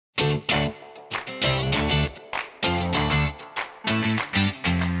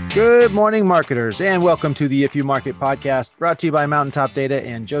Good morning, marketers, and welcome to the If You Market podcast, brought to you by Mountaintop Data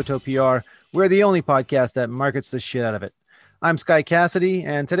and Johto PR. We're the only podcast that markets the shit out of it. I'm Sky Cassidy,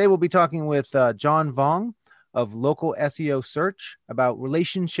 and today we'll be talking with John Vong of Local SEO Search about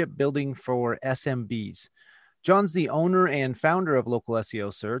relationship building for SMBs. John's the owner and founder of Local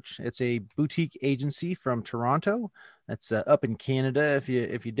SEO Search. It's a boutique agency from Toronto. That's up in Canada, if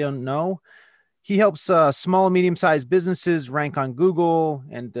you don't know. He helps small and medium-sized businesses rank on Google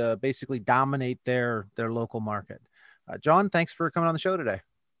and basically dominate their local market. John, thanks for coming on the show today.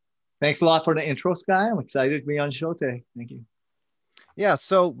 Thanks a lot for the intro, Sky. I'm excited to be on the show today. Thank you. Yeah,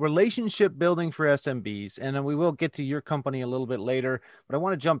 so relationship building for SMBs, and then we will get to your company a little bit later, but I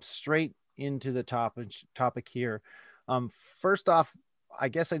want to jump straight into the topic here. First off, I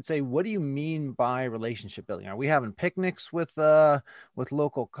guess I'd say, what do you mean by relationship building? Are we having picnics with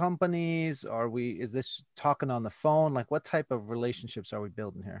local companies? Is this talking on the phone? Like, what type of relationships are we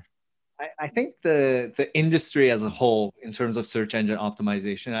building here? I think the industry as a whole, in terms of search engine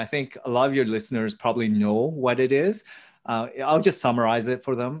optimization, I think a lot of your listeners probably know what it is. I'll just summarize it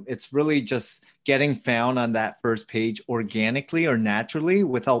for them. It's really just getting found on that first page organically or naturally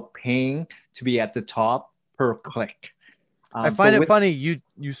without paying to be at the top per click. I find it funny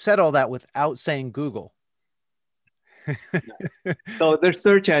you said all that without saying Google. So there's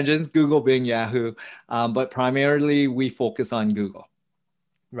search engines, Google, Bing, Yahoo, but primarily we focus on Google.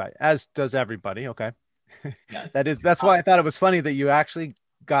 Right, as does everybody. Okay, yes. That's why I thought it was funny that you actually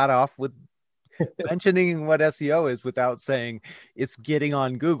got off with mentioning what SEO is without saying it's getting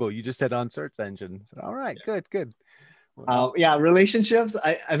on Google. You just said on search engine. So, all right, good. Relationships.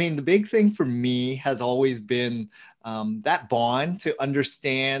 I mean, the big thing for me has always been that bond to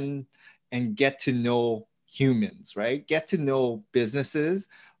understand and get to know humans, right? Get to know businesses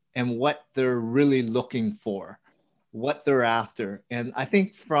and what they're really looking for, what they're after. And I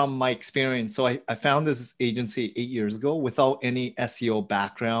think from my experience, so I found this agency 8 years ago without any SEO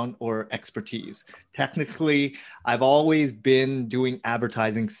background or expertise. Technically, I've always been doing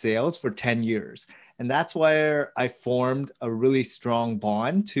advertising sales for 10 years. And that's where I formed a really strong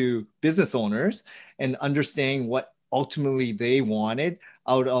bond to business owners and understanding what ultimately they wanted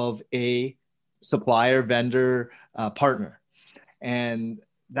out of a supplier, vendor, partner. And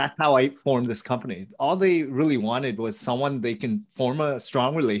that's how I formed this company. All they really wanted was someone they can form a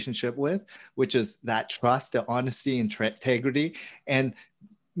strong relationship with, which is that trust, the honesty, and integrity, and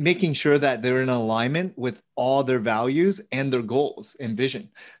making sure that they're in alignment with all their values and their goals and vision.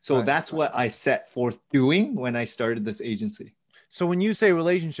 So that's what I set forth doing when I started this agency. So when you say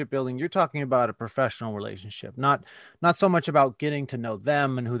relationship building, you're talking about a professional relationship, not so much about getting to know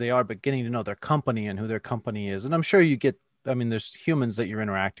them and who they are, but getting to know their company and who their company is. And I'm sure there's humans that you're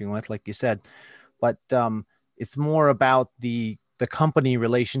interacting with, like you said, but it's more about the company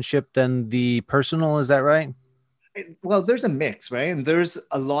relationship than the personal. Is that right? Well, there's a mix, right? And there's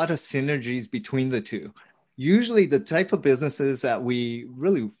a lot of synergies between the two. Usually the type of businesses that we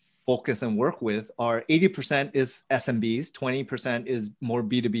really focus and work with are 80% is SMBs, 20% is more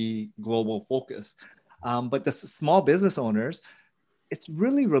B2B global focus. But the small business owners, it's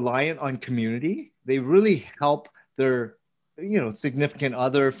really reliant on community. They really help their significant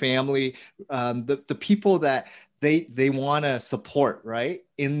other, family, the people that they want to support, right,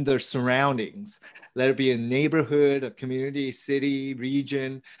 in their surroundings, let it be a neighborhood, a community, city,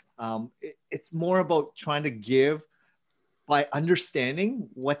 region. It's more about trying to give by understanding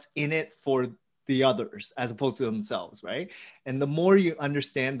what's in it for the others as opposed to themselves, right? And the more you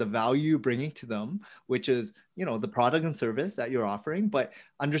understand the value you're bringing to them, which is, the product and service that you're offering, but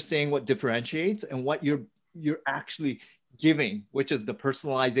understanding what differentiates and what you're actually giving, which is the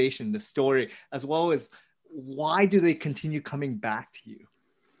personalization, the story, as well as why do they continue coming back to you?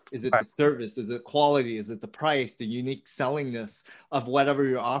 Is it the service? Is it quality? Is it the price, the unique sellingness of whatever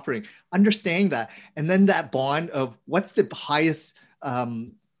you're offering? Understanding that. And then that bond of what's the highest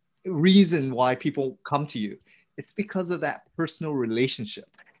reason why people come to you? It's because of that personal relationship.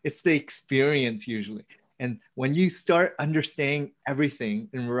 It's the experience usually. And when you start understanding everything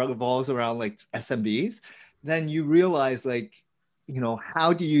and revolves around like SMBs, then you realize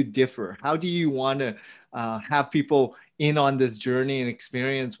how do you differ? How do you want to have people in on this journey and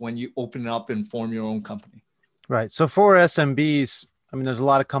experience when you open up and form your own company? Right. So for SMBs, I mean, there's a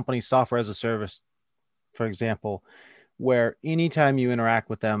lot of companies, software as a service, for example, where anytime you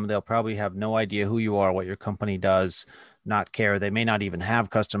interact with them, they'll probably have no idea who you are, what your company does, not care. They may not even have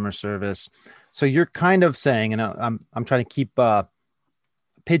customer service. So you're kind of saying, and I'm trying to keep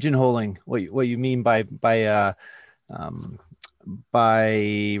pigeonholing what you mean by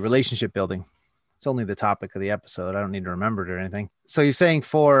relationship building. It's only the topic of the episode. I don't need to remember it or anything. So you're saying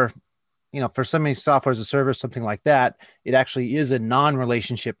for, for somebody software as a service, something like that, it actually is a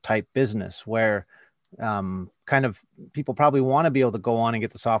non-relationship type business where kind of people probably want to be able to go on and get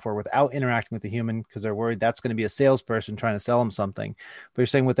the software without interacting with the human because they're worried that's going to be a salesperson trying to sell them something. But you're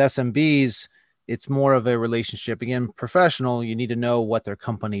saying with SMBs, it's more of a relationship. Again, professional, you need to know what their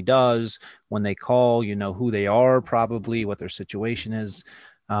company does. When they call, you know who they are, probably what their situation is,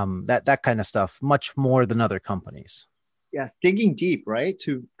 that kind of stuff, much more than other companies. Yes, digging deep, right?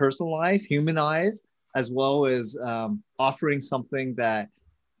 To personalize, humanize, as well as offering something that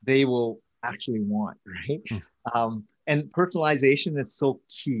they will actually want, right? Hmm. And personalization is so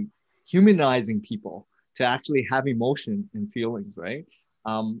key, humanizing people to actually have emotion and feelings, right?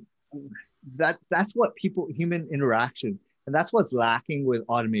 Um, that's what people, human interaction, and that's what's lacking with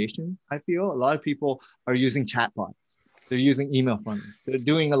automation. I feel a lot of people are using chatbots, they're using email funnels, they're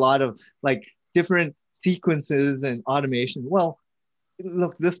doing a lot of like different sequences and automation. Well,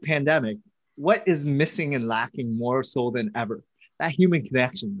 look, this pandemic, what is missing and lacking more so than ever? That human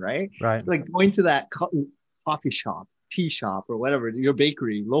connection, right? Right. Like going to that coffee shop, tea shop, or whatever, your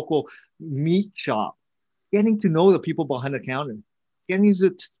bakery, local meat shop, getting to know the people behind the counter, getting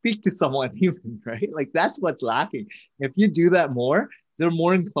to speak to someone human, right? Like that's what's lacking. If you do that more, they're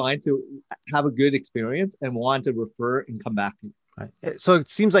more inclined to have a good experience and want to refer and come back to you. Right. So it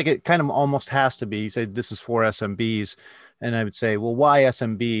seems like it kind of almost has to be. You say this is for SMBs, and I would say, well, why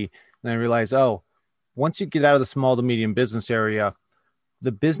SMB? And I realize, oh, once you get out of the small to medium business area,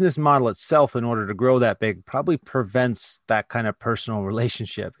 the business model itself, in order to grow that big, probably prevents that kind of personal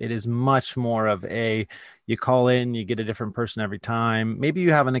relationship. It is much more of a, you call in, you get a different person every time. Maybe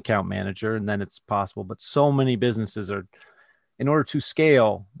you have an account manager and then it's possible, but so many businesses are, in order to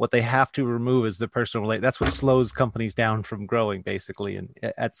scale, what they have to remove is the personal relate. That's what slows companies down from growing, basically, and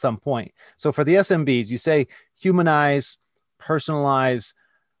at some point. So for the SMBs, you say humanize, personalize.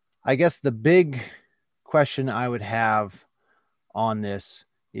 I guess the big question I would have on this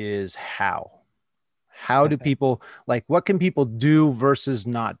is how do people, like, what can people do versus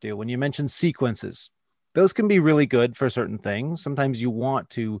not do? When you mention sequences, those can be really good for certain things. Sometimes you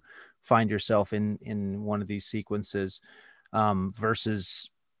want to find yourself in one of these sequences, versus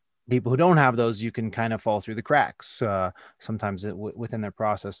people who don't have those. You can kind of fall through the cracks sometimes within their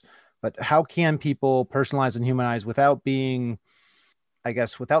process. But how can people personalize and humanize without being, I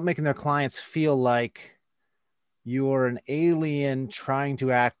guess, without making their clients feel like you're an alien trying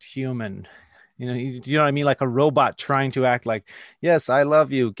to act human? You know what I mean? Like a robot trying to act like, yes, I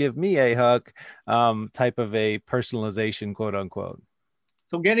love you, give me a hug, type of a personalization, quote unquote.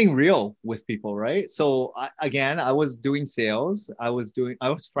 So getting real with people, right? So I was doing sales. I was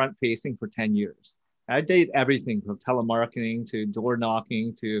front facing for 10 years. I did everything from telemarketing to door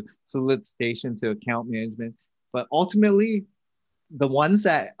knocking to solicitation to account management. But ultimately, the ones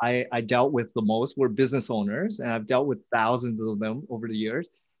that I dealt with the most were business owners, and I've dealt with thousands of them over the years.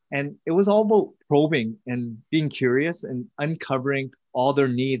 And it was all about probing and being curious and uncovering all their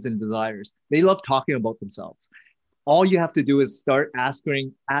needs and desires. They love talking about themselves. All you have to do is start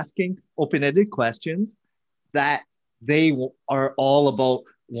asking open-ended questions that they are all about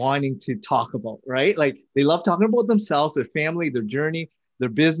wanting to talk about, right? Like they love talking about themselves, their family, their journey, their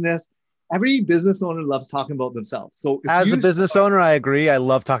business. Every business owner loves talking about themselves. So if As a you business owner, I agree. I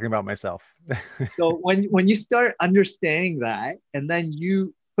love talking about myself. so when you start understanding that, and then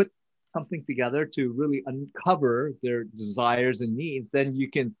you put something together to really uncover their desires and needs, then you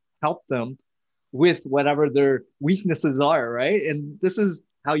can help them with whatever their weaknesses are, right? And this is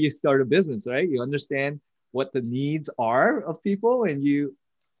how you start a business, right? You understand what the needs are of people, and you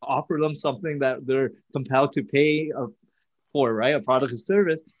offer them something that they're compelled to pay for, right? A product or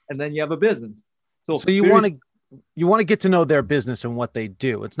service, and then you have a business. So So very you want to get to know their business and what they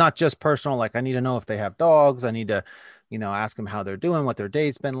do. It's not just personal. Like, I need to know if they have dogs. I need to, ask them how they're doing, what their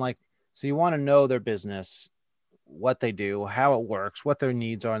day's been like. So you want to know their business, what they do, how it works, what their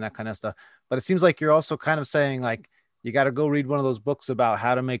needs are, and that kind of stuff. But it seems like you're also kind of saying, like, you got to go read one of those books about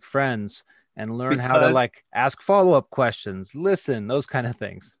how to make friends and learn how to, because like, ask follow-up questions, listen, those kind of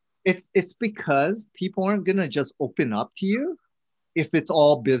things. it's because people aren't gonna just open up to you if it's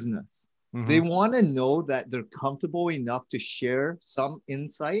all business. They Mm-hmm. want to know that they're comfortable enough to share some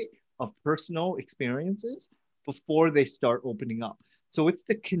insight of personal experiences before they start opening up. So it's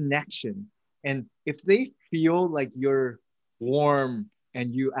the connection. And if they feel like you're warm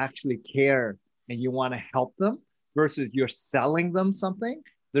and you actually care and you want to help them versus you're selling them something,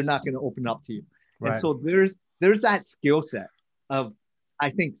 they're not going to open up to you. And Right. so there's that skill set of, I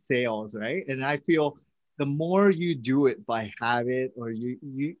think, sales, right? And I feel the more you do it by habit or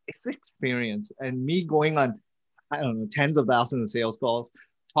it's experience. And me going on, I don't know, tens of thousands of sales calls,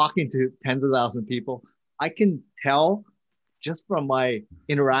 talking to tens of thousands of people, I can tell just from my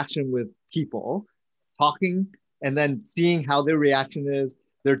interaction with people, talking and then seeing how their reaction is,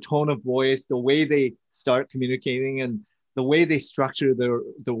 their tone of voice, the way they start communicating, and the way they structure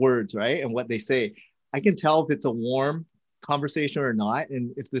the words, right? And what they say. I can tell if it's a warm conversation or not,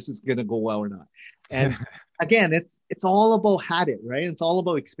 and if this is going to go well or not. And again, it's all about habit, right? It's all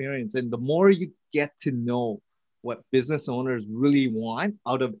about experience. And the more you get to know what business owners really want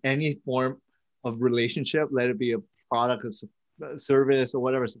out of any form of relationship, let it be a product or service or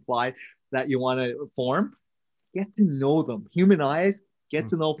whatever supply that you want to form, get to know them, humanize, get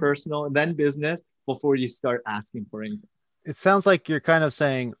to know personal, and then business before you start asking for anything. It sounds like you're kind of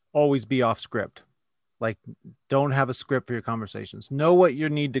saying always be off script. Like, don't have a script for your conversations. Know what you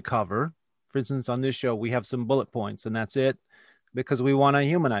need to cover. For instance, on this show, we have some bullet points and that's it, because we want to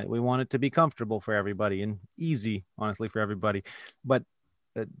humanize. We want it to be comfortable for everybody and easy, honestly, for everybody. But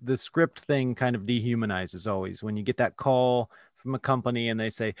the script thing kind of dehumanizes always. When you get that call from a company and they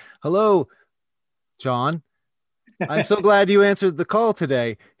say, hello, John, I'm so glad you answered the call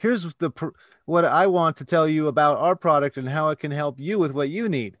today. Here's what I want to tell you about our product and how it can help you with what you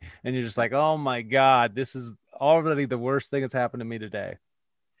need. And you're just like, oh my God, this is already the worst thing that's happened to me today.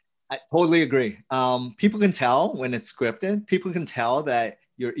 I totally agree. People can tell when it's scripted. People can tell that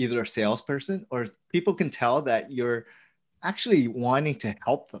you're either a salesperson, or people can tell that you're actually wanting to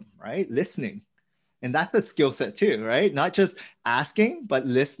help them, right? Listening. And that's a skill set too, right? Not just asking, but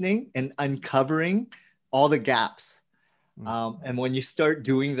listening and uncovering all the gaps. And when you start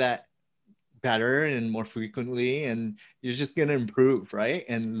doing that better and more frequently, and you're just going to improve, right?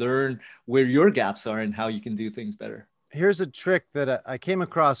 And learn where your gaps are and how you can do things better. Here's a trick that I came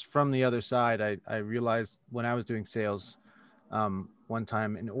across from the other side. I realized when I was doing sales one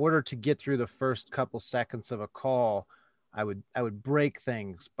time, in order to get through the first couple seconds of a call, I would break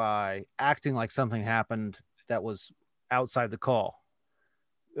things by acting like something happened that was outside the call.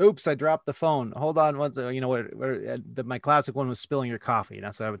 Oops, I dropped the phone. Hold on. My classic one was spilling your coffee. And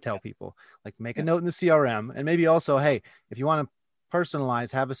that's what I would tell people. Like, make a note in the CRM, and maybe also, hey, if you want to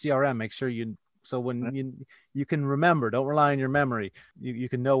personalize, have a CRM. Make sure so when you can remember, don't rely on your memory. You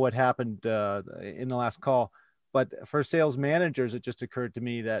can know what happened in the last call. But for sales managers, it just occurred to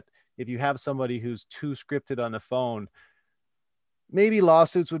me that if you have somebody who's too scripted on the phone, maybe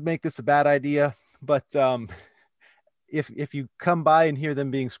lawsuits would make this a bad idea. But if you come by and hear them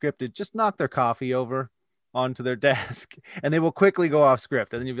being scripted, just knock their coffee over onto their desk and they will quickly go off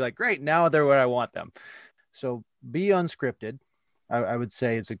script. And then you'll be like, great, now they're where I want them. So be unscripted, I would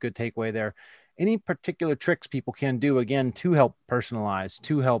say, is a good takeaway there. Any particular tricks people can do, again, to help personalize,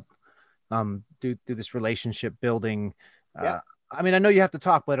 to help do this relationship building? I mean, I know you have to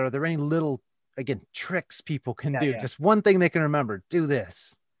talk, but are there any little, again, tricks people can do? Just one thing they can remember, do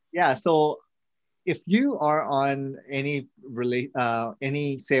this. Yeah. So if you are on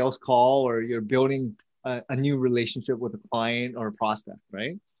any sales call, or you're building a new relationship with a client or a prospect,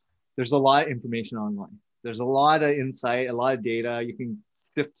 right? There's a lot of information online. There's a lot of insight, a lot of data. You can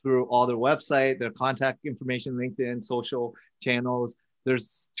sift through all their website, their contact information, LinkedIn, social channels.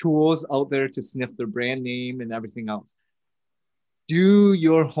 There's tools out there to sniff their brand name and everything else. Do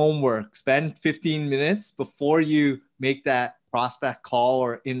your homework. Spend 15 minutes before you make that prospect call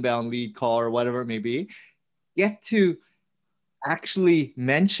or inbound lead call or whatever it may be. Get to actually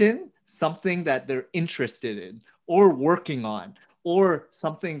mention something that they're interested in or working on, or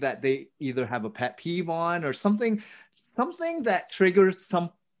something that they either have a pet peeve on, or something that triggers some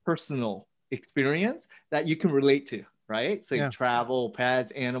personal experience that you can relate to, right? Say travel,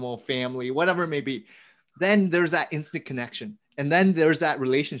 pets, animal, family, whatever it may be. Then there's that instant connection. And then there's that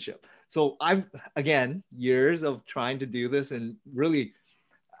relationship. So I've, again, years of trying to do this, and really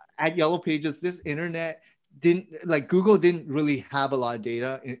at Yellow Pages, this internet Google didn't really have a lot of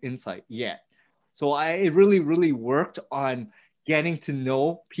data insight yet. So I really worked on getting to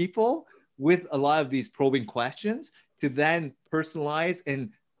know people with a lot of these probing questions to then personalize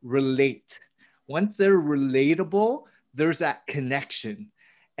and relate. Once they're relatable, there's that connection.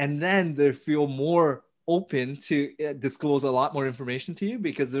 And then they feel more open to disclose a lot more information to you,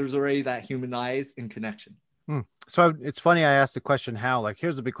 because there's already that humanized and connection. So it's funny, I asked the question how, like,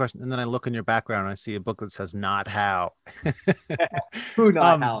 here's a big question, and then I look in your background and I see a book that says not how. Who,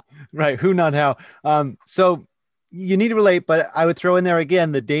 not how. Right, who, not how. So you need to relate, but I would throw in there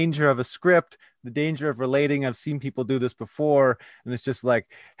again the danger of a script, the danger of relating. I've seen people do this before, and it's just like,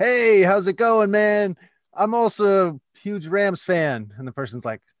 hey, how's it going, man? I'm also a huge Rams fan. And the person's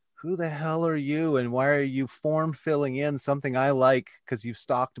like, who the hell are you? And why are you form filling in something I like because you've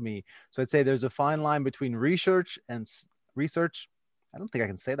stalked me? So I'd say there's a fine line between research and research. I don't think I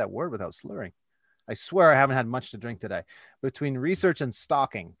can say that word without slurring. I swear I haven't had much to drink today. Between research and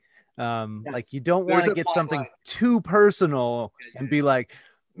stalking. Like Yes, you don't want there's to a get fine something line. too personal Yeah, and yeah. be like,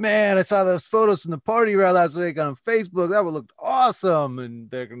 man, I saw those photos from the party right last week on Facebook. That would look awesome. And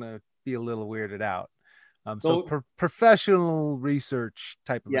they're going to be a little weirded out. So So professional research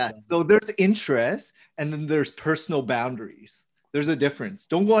type of a yeah, thing. so there's interest and then there's personal boundaries. There's a difference.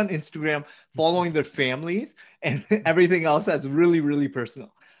 Don't go on Instagram following their families and everything else that's really, really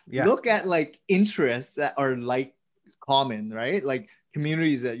personal. Yeah. Look at like interests that are like common, right? Like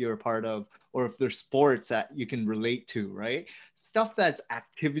communities that you're a part of, or if there's sports that you can relate to, right? Stuff that's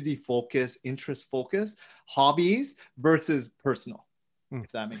activity focused, interest focused, hobbies versus personal, Mm.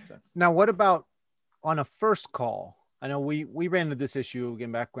 if that makes sense. Now, what about on a first call? I know we ran into this issue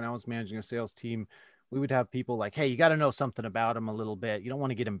again back when I was managing a sales team. We would have people like, hey, you got to know something about them a little bit. You don't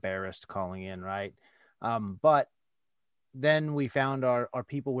want to get embarrassed calling in, right? But then we found our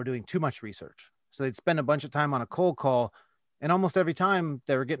people were doing too much research. So they'd spend a bunch of time on a cold call, and almost every time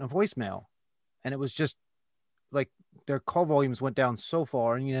they were getting a voicemail. And it was just like their call volumes went down so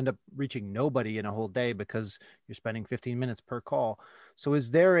far, and you end up reaching nobody in a whole day because you're spending 15 minutes per call. So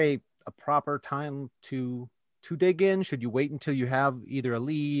is there a proper time to dig in? Should you wait until you have either a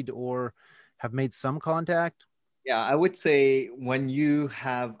lead or have made some contact? Yeah, I would say when you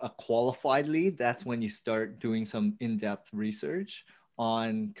have a qualified lead, that's when you start doing some in-depth research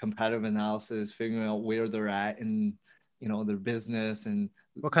on competitive analysis, figuring out where they're at in, their business and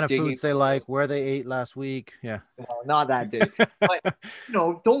What kind of digging. foods they like, where they ate last week? Yeah. Well, not that day, but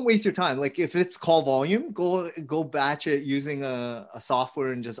don't waste your time. Like if it's call volume, go batch it using a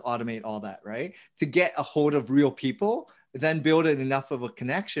software and just automate all that, right? To get a hold of real people, then build it enough of a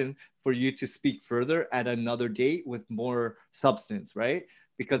connection for you to speak further at another date with more substance, right?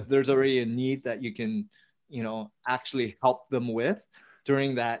 Because there's already a need that you can, actually help them with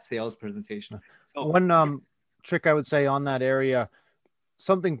during that sales presentation. So One trick I would say on that area,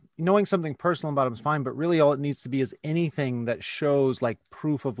 something knowing something personal about them is fine, but really all it needs to be is anything that shows like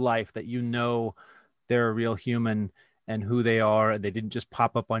proof of life that they're a real human and who they are. They didn't just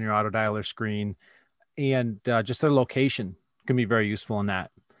pop up on your auto dialer screen, and just their location can be very useful in that.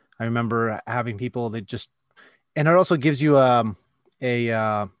 I remember having people that just, and it also gives you a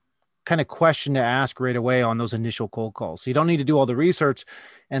kind of question to ask right away on those initial cold calls. So you don't need to do all the research,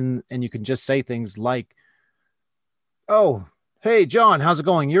 and you can just say things like, "Oh, hey John, how's it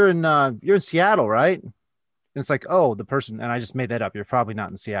going? You're in Seattle, right?" And it's like, "Oh, the person," and I just made that up. You're probably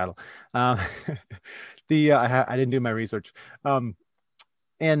not in Seattle. Um, I didn't do my research.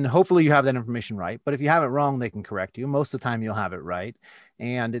 And hopefully you have that information right. But if you have it wrong, they can correct you. Most of the time, you'll have it right,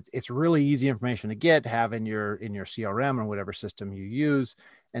 and it's really easy information to have in your CRM or whatever system you use.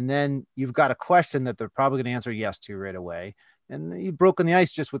 And then you've got a question that they're probably going to answer yes to right away, and you've broken the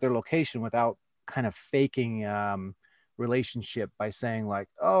ice just with their location without kind of faking relationship by saying like,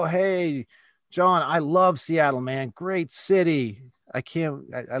 "Oh, hey, John, I love Seattle, man. Great city.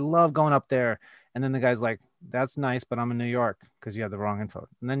 I love going up there." And then the guy's like, "That's nice, but I'm in New York," because you have the wrong info.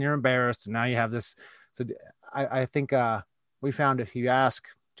 And then you're embarrassed. And now you have this. So I think we found if you ask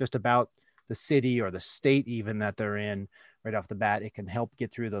just about the city or the state even that they're in right off the bat, it can help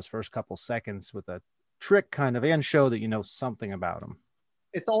get through those first couple seconds with a trick kind of and show that you know something about them.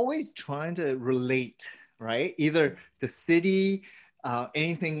 it's always trying to relate, right? Either the city,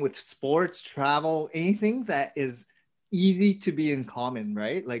 anything with sports, travel, anything that is easy to be in common,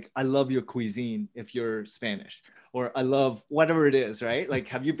 right? Like, I love your cuisine if you're Spanish, or I love whatever it is, right? Like,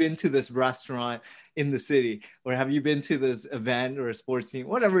 have you been to this restaurant in the city, or have you been to this event or a sports team,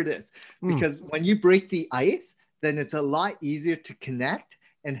 whatever it is? Mm, Because when you break the ice, then it's a lot easier to connect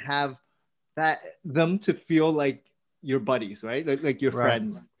and have that them to feel like your buddies, right? Like your right.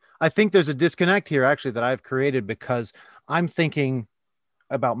 friends. I think there's a disconnect here actually that I've created because I'm thinking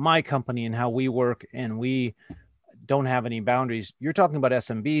about my company and how we work, and we don't have any boundaries. You're talking about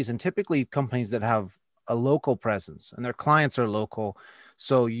SMBs and typically companies that have a local presence and their clients are local.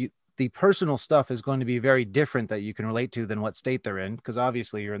 So the personal stuff is going to be very different that you can relate to than what state they're in, because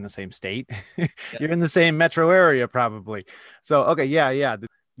obviously you're in the same state. Yeah. You're in the same metro area probably. So, okay, yeah.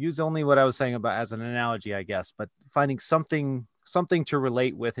 Use only what I was saying about as an analogy, I guess, but finding something to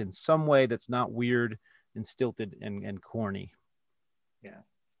relate with in some way that's not weird and stilted and corny. Yeah.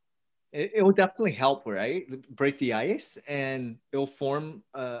 It will definitely help, right? Break the ice, and it'll form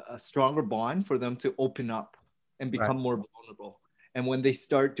a stronger bond for them to open up and Right. become more vulnerable. And when they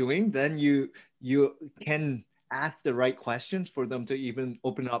start doing, then you can ask the right questions for them to even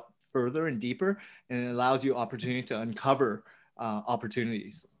open up further and deeper, and it allows you opportunity to uncover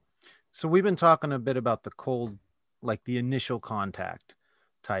opportunities. So we've been talking a bit about the cold, like the initial contact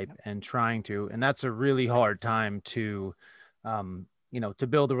type, and trying to, and that's a really hard time to, to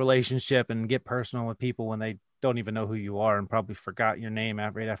build a relationship and get personal with people when they don't even know who you are and probably forgot your name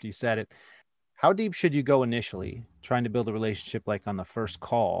right after you said it. How deep should you go initially trying to build a relationship, like on the first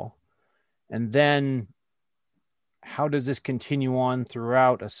call? And then how does this continue on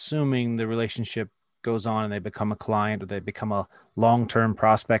throughout, assuming the relationship goes on and they become a client or they become a long-term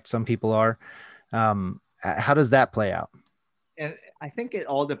prospect? Some people are. How does that play out? And I think it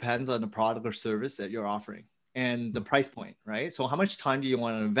all depends on the product or service that you're offering and the price point, right? So how much time do you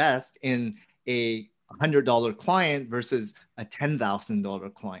want to invest in a $100 client versus a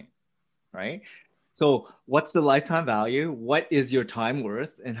 $10,000 client, right? So what's the lifetime value? What is your time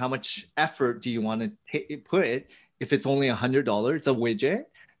worth? And how much effort do you want to put it? If it's only $100, it's a widget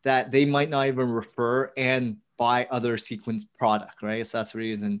that they might not even refer and buy other Sequence product, right?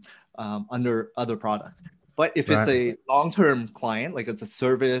 Accessories and under other products. But if it's a long-term client, like it's a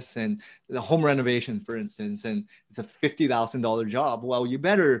service and the home renovation, for instance, and it's a $50,000 job, well, you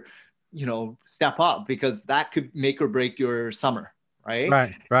better, step up, because that could make or break your summer,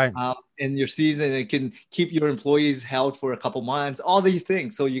 right? Right. In your season, it can keep your employees held for a couple months, all these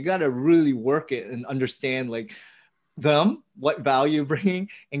things. So you got to really work it and understand like them, what value you're bringing,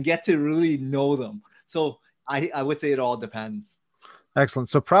 and get to really know them. So I would say it all depends. Excellent.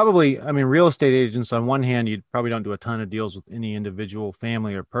 So probably, I mean, real estate agents, on one hand, you probably don't do a ton of deals with any individual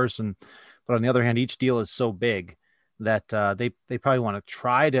family or person, but on the other hand, each deal is so big that they probably want to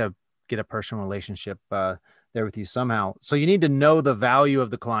try to get a personal relationship there with you somehow. So you need to know the value of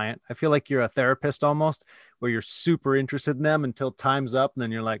the client. I feel like you're a therapist almost, where you're super interested in them until time's up, and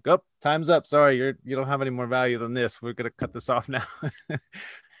then you're like, oh, time's up. Sorry, you don't have any more value than this. We're going to cut this off now.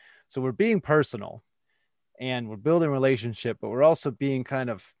 So we're being personal and we're building a relationship, but we're also being kind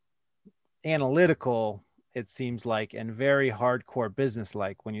of analytical, it seems like, and very hardcore business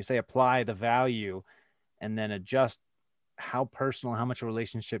like, when you say apply the value and then adjust how personal, how much a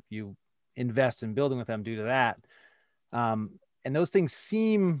relationship you invest in building with them due to that. And those things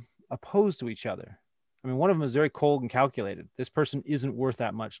seem opposed to each other. I mean, one of them is very cold and calculated. This person isn't worth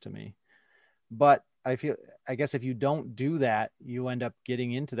that much to me. But I guess if you don't do that, you end up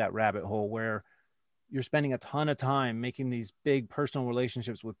getting into that rabbit hole where you're spending a ton of time making these big personal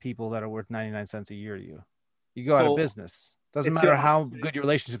relationships with people that are worth 99 cents a year to you. You go out of business. Doesn't matter how good your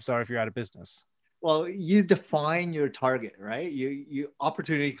relationships are if you're out of business. Well, you define your target, right? You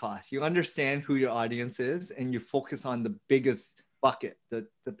opportunity cost. You understand who your audience is, and you focus on the biggest bucket, the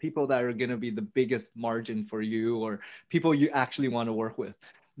people that are going to be the biggest margin for you, or people you actually want to work with.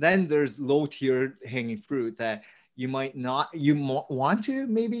 Then there's low tier hanging fruit that you might not, want to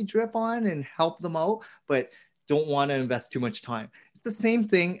maybe drip on and help them out, but don't want to invest too much time. It's the same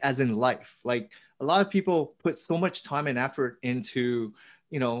thing as in life. Like a lot of people put so much time and effort into,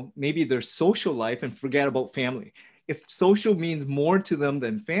 maybe their social life and forget about family. If social means more to them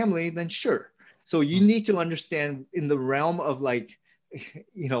than family, then sure. So you need to understand in the realm of like,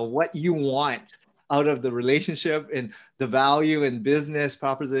 what you want out of the relationship and the value and business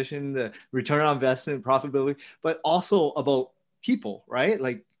proposition, the return on investment, profitability, but also about people, right?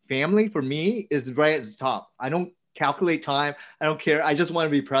 Like family for me is right at the top. I don't calculate time. I don't care. I just want to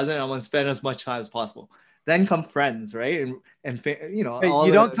be present. I want to spend as much time as possible. Then come friends, right? You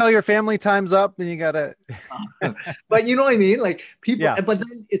don't tell your family time's up, and you gotta. But you know what I mean? Like people, yeah. But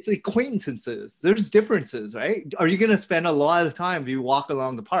then it's acquaintances. There's differences, right? Are you gonna spend a lot of time if you walk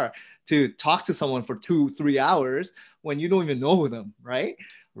along the park to talk to someone for 2-3 hours when you don't even know them, right?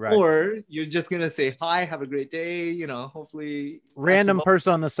 Right. Or you're just gonna say hi, have a great day. Hopefully. Random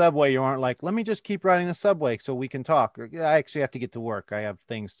person on the subway. You aren't like, let me just keep riding the subway so we can talk. I actually have to get to work. I have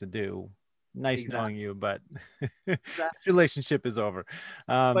things to do. Nice knowing you, but this relationship is over.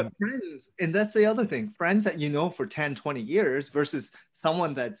 But friends, and that's the other thing, friends that for 10, 20 years versus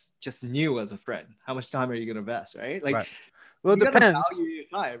someone that's just new as a friend. How much time are you going to invest, right? Like, well, it depends. Value your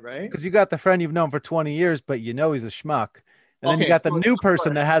time, right? Because you got the friend you've known for 20 years, but he's a schmuck. And then you got the new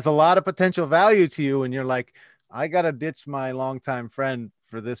person that has a lot of potential value to you. And you're like, I got to ditch my longtime friend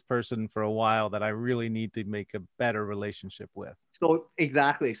for this person for a while that I really need to make a better relationship with. So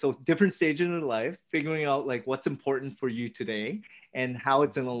exactly. So different stages in life, figuring out like what's important for you today and how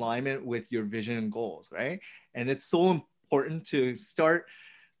it's in alignment with your vision and goals, right? And it's so important to start,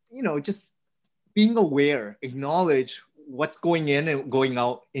 just being aware, acknowledge what's going in and going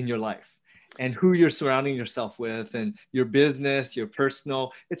out in your life and who you're surrounding yourself with and your business, your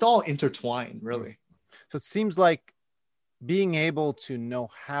personal, it's all intertwined, really. So it seems like being able to know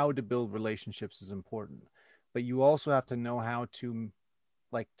how to build relationships is important, but you also have to know how to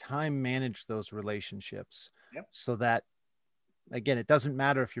like time manage those relationships. Yep. So that, again, it doesn't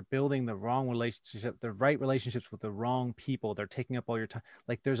matter if you're building the wrong relationship, the right relationships with the wrong people. They're taking up all your time.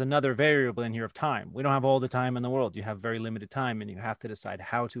 Like there's another variable in here of time. We don't have all the time in the world. You have very limited time, and you have to decide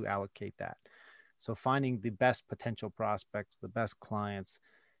how to allocate that. So finding the best potential prospects, the best clients,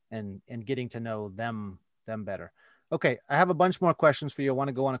 and getting to know them better. Okay, I have a bunch more questions for you. I want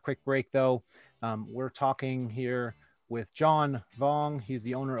to go on a quick break though. We're talking here with John Vuong. He's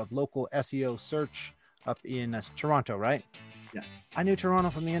the owner of Local SEO Search up in Toronto, right? Yeah. I knew Toronto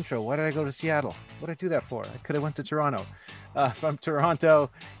from the intro. Why did I go to Seattle? What did I do that for? I could have went to Toronto. From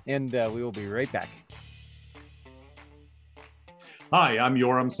Toronto, and we will be right back. Hi, I'm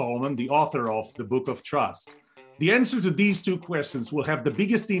Yoram Solomon, the author of The Book of Trust. The answer to these two questions will have the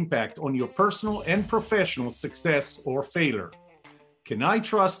biggest impact on your personal and professional success or failure. Can I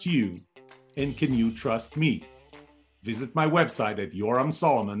trust you? And can you trust me? Visit my website at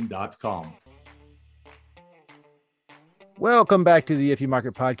yoramsolomon.com. Welcome back to the If You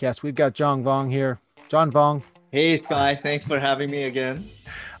Market podcast. We've got John Vuong here. John Vuong. Hey, Sky. Thanks for having me again.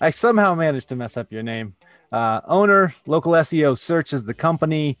 I somehow managed to mess up your name. Owner, Local SEO Search is the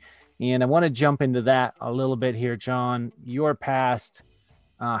company. And I want to jump into that a little bit here, John. Your past,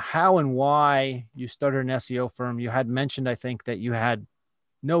 how and why you started an SEO firm. You had mentioned, I think, that you had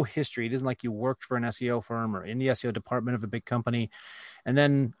no history. It isn't like you worked for an SEO firm or in the SEO department of a big company. And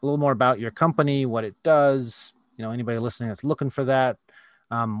then a little more about your company, what it does. You know, anybody listening that's looking for that,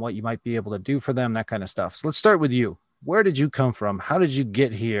 what you might be able to do for them, that kind of stuff. So let's start with you. Where did you come from? How did you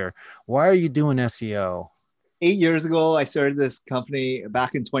get here? Why are you doing SEO? 8 years ago, I started this company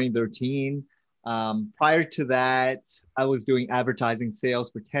back in 2013. Prior to that, I was doing advertising sales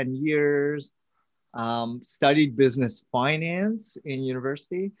for 10 years, studied business finance in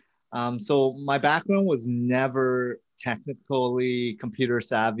university. So my background was never technically computer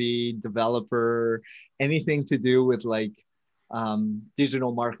savvy, developer, anything to do with like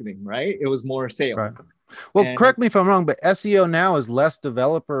digital marketing, right? It was more sales. Right. Well, correct me if I'm wrong, but SEO now is less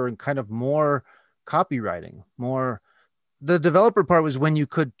developer and kind of more copywriting. More, the developer part was when you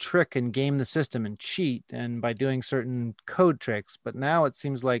could trick and game the system and cheat, and by doing certain code tricks. But now it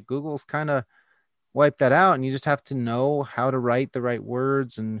seems like Google's kind of wiped that out, and you just have to know how to write the right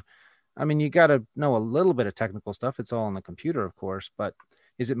words. And I mean, you got to know a little bit of technical stuff. It's all on the computer, of course, but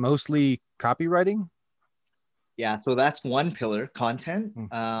is it mostly copywriting? Yeah, so that's one pillar, content.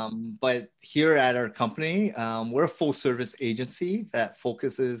 But here at our company, we're a full service agency that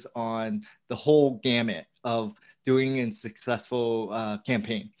focuses on the whole gamut of doing a successful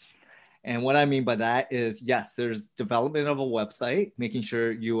campaign. And what I mean by that is, yes, there's development of a website, making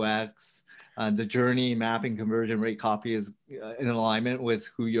sure UX, the journey, mapping, conversion rate, copy is in alignment with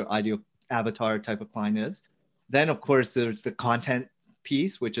who your ideal avatar type of client is. Then, of course, there's the content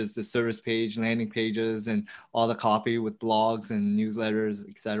piece, which is the service page, landing pages, and all the copy with blogs and newsletters,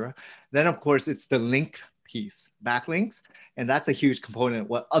 etc. Then, of course, it's the link piece, backlinks, and that's a huge component.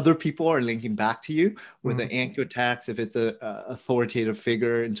 What other people are linking back to you with an anchor text, if it's a authoritative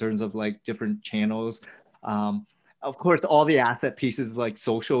figure in terms of like different channels. Of course, all the asset pieces like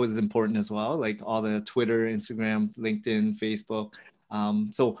social is important as well, like all the Twitter, Instagram, LinkedIn, Facebook.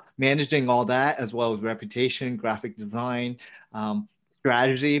 So managing all that as well as reputation, graphic design,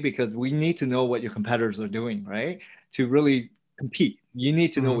 strategy, because we need to know what your competitors are doing, right? To really compete. You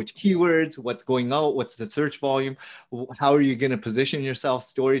need to know which keywords, what's going out, what's the search volume, how are you going to position yourself,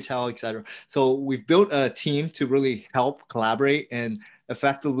 storytell, etc. So we've built a team to really help collaborate and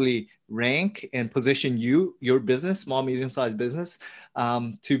effectively rank and position your business, small, medium-sized business,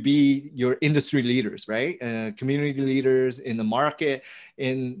 to be your industry leaders, right? Community leaders in the market,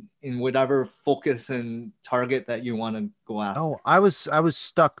 in whatever focus and target that you want to go after. Oh, I was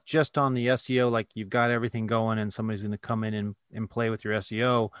stuck just on the SEO. Like you've got everything going and somebody's going to come in and play with your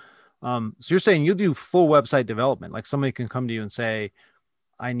SEO. So you're saying you do full website development. Like somebody can come to you and say,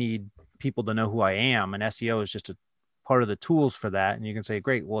 I need people to know who I am. And SEO is just a part of the tools for that. And you can say,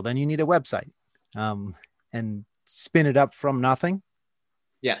 great, well, then you need a website, and spin it up from nothing.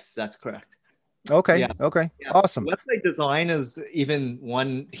 Yes, that's correct. Okay. Yeah. Okay. Yeah. Awesome. Website design is even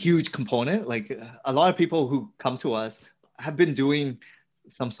one huge component. Like a lot of people who come to us have been doing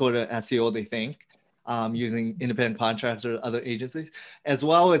some sort of SEO, they think, using independent contractors or other agencies, as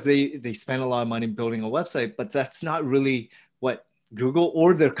well as they spend a lot of money building a website, but that's not really what Google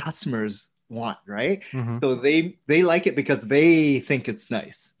or their customers want, right? So they like it because they think it's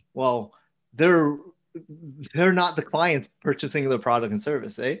nice. Well, they're they're not the clients purchasing the product and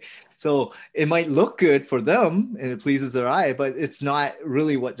service, eh? So it might look good for them and it pleases their eye, but it's not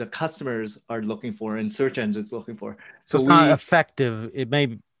really what the customers are looking for and search engines looking for. So it's not effective.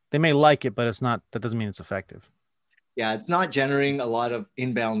 They may like it, but it's not, that doesn't mean it's effective. Yeah, it's not generating a lot of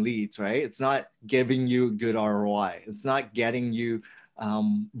inbound leads, right? It's not giving you good ROI. It's not getting you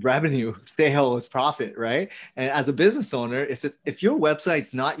revenue, sales, profit, right? And as a business owner, if your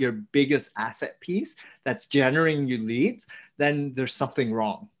website's not your biggest asset piece that's generating you leads, then there's something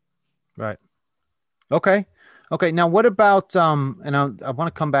wrong. Right. Okay. Now, what about and I want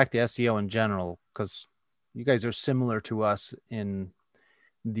to come back to SEO in general, because you guys are similar to us in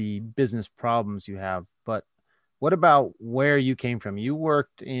the business problems you have. But what about where you came from? You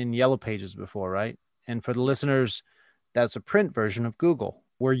worked in Yellow Pages before, right? And for the listeners, that's a print version of Google.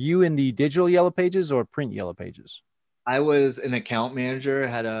 Were you in the digital Yellow Pages or print Yellow Pages? I was an account manager,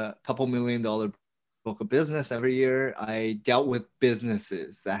 had a couple $1 million book of business every year. I dealt with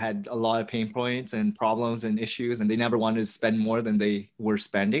businesses that had a lot of pain points and problems and issues, and they never wanted to spend more than they were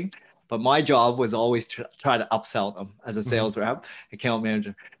spending. But my job was always to try to upsell them as a sales rep, account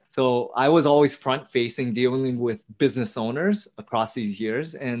manager. So I was always front facing, dealing with business owners across these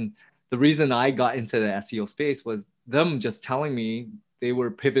years. And the reason I got into the SEO space was them just telling me they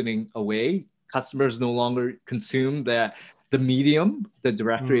were pivoting away. Customers no longer consume the medium, the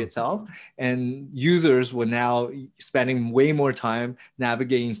directory itself, and users were now spending way more time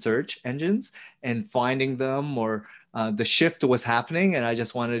navigating search engines and finding them, or the shift was happening. And I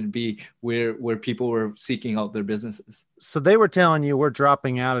just wanted to be where people were seeking out their businesses. So they were telling you, we're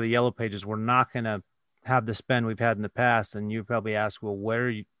dropping out of the Yellow Pages. We're not going to have the spend we've had in the past. And you probably asked, well, where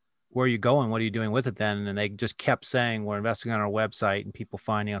are you going? What are you doing with it then? And they just kept saying, we're investing on our website and people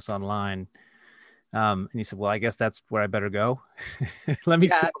finding us online. And he said, well, I guess that's where I better go. Let me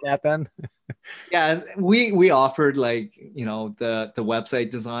say that then. Yeah. We offered the website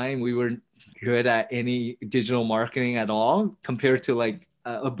design. We were good at any digital marketing at all compared to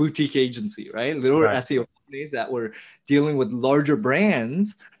a boutique agency, right? There were SEO companies that were dealing with larger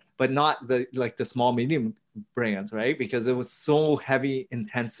brands, but not the small, medium brands, right? Because it was so heavy,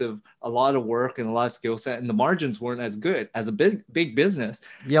 intensive, a lot of work and a lot of skill set, and the margins weren't as good as a big business.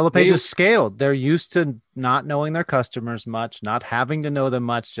 Yellow Pages scaled. They're used to not knowing their customers much, not having to know them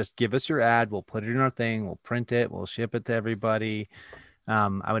much. Just give us your ad. We'll put it in our thing. We'll print it. We'll ship it to everybody.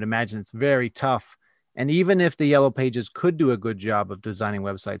 I would imagine it's very tough. And even if the Yellow Pages could do a good job of designing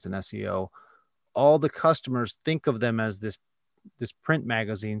websites and SEO, all the customers think of them as this print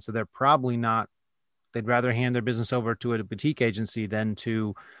magazine. So they're probably not, they'd rather hand their business over to a boutique agency than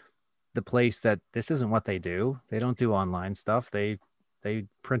to the place that this isn't what they do. They don't do online stuff. They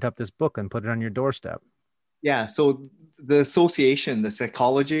print up this book and put it on your doorstep. Yeah. So the association, the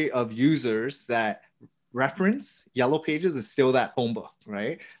psychology of users that reference Yellow Pages is still that phone book,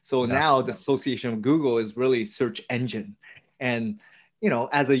 right? So now the association of Google is really search engine. And,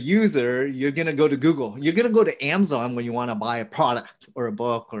 as a user, you're going to go to Google. You're going to go to Amazon when you want to buy a product or a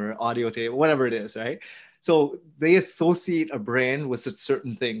book or audio tape, whatever it is, right? So they associate a brand with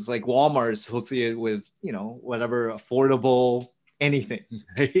certain things, like Walmart is associated with, whatever affordable anything,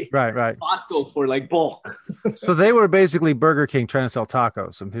 right? Right. Costco for bulk. So they were basically Burger King trying to sell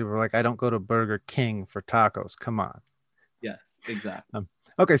tacos. And people were like, I don't go to Burger King for tacos. Come on. Yes, exactly.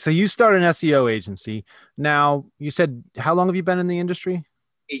 Okay. So you started an SEO agency. Now you said, how long have you been in the industry?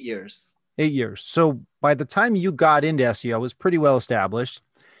 8 years. 8 years. So by the time you got into SEO, it was pretty well established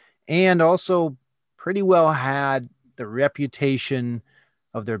and also pretty well had the reputation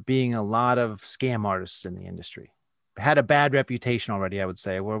of there being a lot of scam artists in the industry. Had a bad reputation already, I would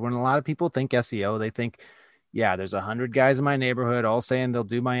say, where when a lot of people think SEO, they think, yeah, there's 100 guys in my neighborhood all saying they'll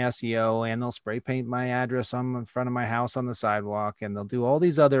do my SEO and they'll spray paint my address on in front of my house on the sidewalk and they'll do all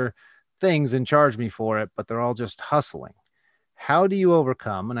these other things and charge me for it, but they're all just hustling. How do you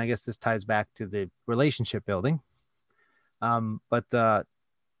overcome? And I guess this ties back to the relationship building. But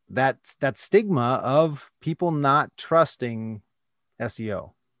that stigma of people not trusting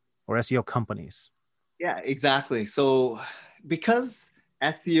SEO or SEO companies. Yeah, exactly. So because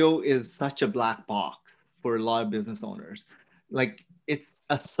SEO is such a black box for a lot of business owners, it's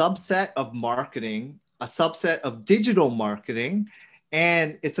a subset of marketing, a subset of digital marketing,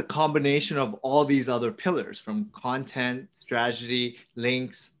 and it's a combination of all these other pillars from content, strategy,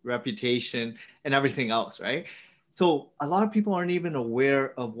 links, reputation, and everything else, right? So a lot of people aren't even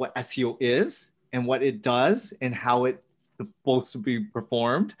aware of what SEO is and what it does and how it's supposed to be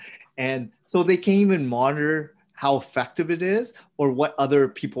performed. And so they can't even monitor how effective it is or what other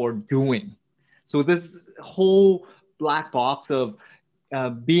people are doing. So this whole black box of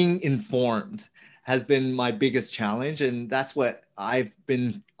being informed. has been my biggest challenge. And that's what I've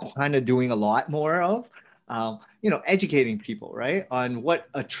been kind of doing a lot more of, educating people, right, on what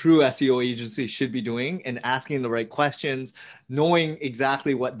a true SEO agency should be doing and asking the right questions, knowing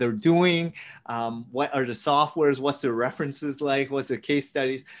exactly what they're doing, what are the softwares, what's the references like, what's the case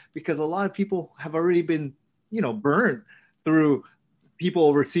studies, because a lot of people have already been, burned through people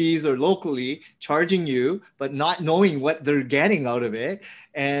overseas or locally charging you, but not knowing what they're getting out of it.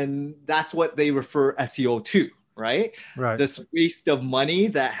 And that's what they refer SEO to, right? Right. This waste of money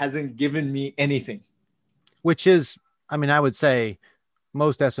that hasn't given me anything. Which is, I mean, I would say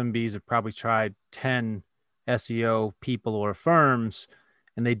most SMBs have probably tried 10 SEO people or firms,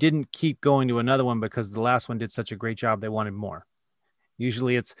 and they didn't keep going to another one because the last one did such a great job, they wanted more.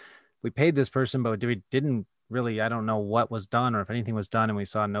 Usually it's, we paid this person, but we didn't really, I don't know what was done or if anything was done, and we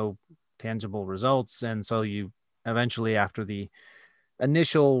saw no tangible results. And so you eventually, after the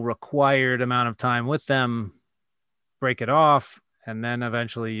initial required amount of time with them, break it off. And then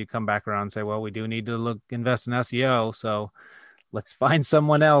eventually you come back around and say, well, we do need to invest in SEO. So let's find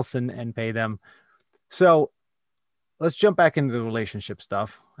someone else and pay them. So let's jump back into the relationship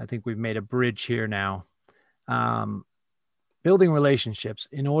stuff. I think we've made a bridge here now. Building relationships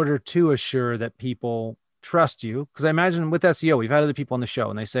in order to assure that people trust you. Because I imagine with SEO, we've had other people on the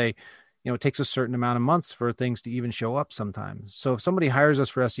show and they say, it takes a certain amount of months for things to even show up sometimes. So if somebody hires us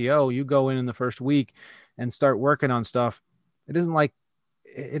for SEO, you go in the first week and start working on stuff. It isn't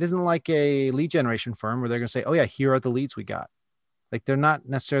like a lead generation firm where they're going to say, oh yeah, here are the leads we got. Like they're not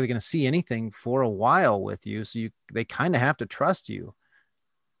necessarily going to see anything for a while with you. So they kind of have to trust you.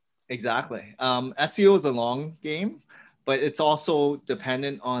 Exactly. SEO is a long game, but it's also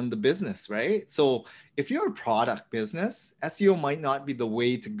dependent on the business, right? So if you're a product business, SEO might not be the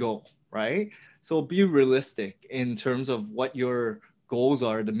way to go, right? So be realistic in terms of what your goals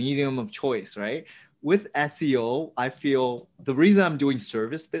are, the medium of choice, right? With SEO, I feel the reason I'm doing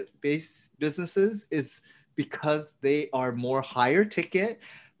service-based businesses is because they are more higher ticket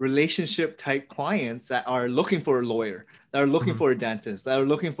relationship type clients that are looking for a lawyer, that are looking for a dentist, that are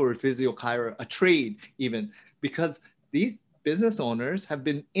looking for a physio chiro, a trade even, because these business owners have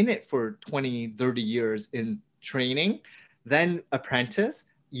been in it for 20, 30 years in training, then apprentice,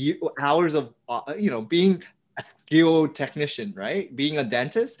 hours of, being a skilled technician, right? Being a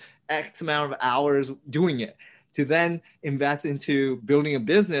dentist, X amount of hours doing it, to then invest into building a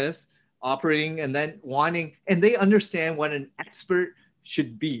business, operating, and then wanting, and they understand what an expert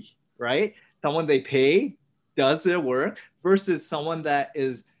should be, right? Someone they pay, does their work, versus someone that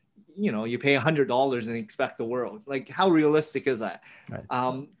is, you pay $100 and expect the world. Like, how realistic is that?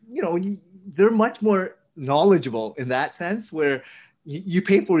 Right. They're much more knowledgeable in that sense, where you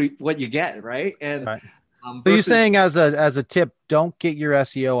pay for what you get, right? And right. So you're saying as a tip, don't get your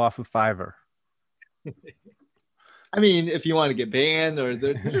SEO off of Fiverr. I mean, if you want to get banned, or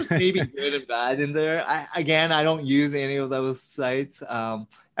there's maybe good and bad in there. I don't use any of those sites.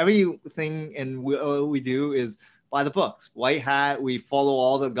 Everything and we do is by the books, white hat. We follow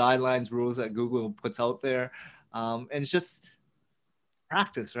all the guidelines, rules that Google puts out there. And it's just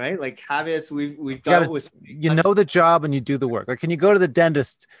practice, right? Like habits we've done with, the job and you do the work. Like, can you go to the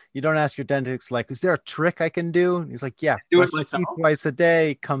dentist? You don't ask your dentist, like, is there a trick I can do? And he's like, yeah, do it myself twice a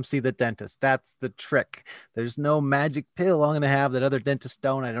day. Come see the dentist. That's the trick. There's no magic pill I'm going to have that other dentists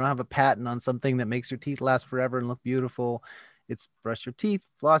don't. I don't have a patent on something that makes your teeth last forever and look beautiful. It's brush your teeth,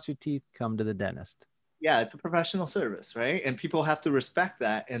 floss your teeth, come to the dentist. Yeah, it's a professional service, right? And people have to respect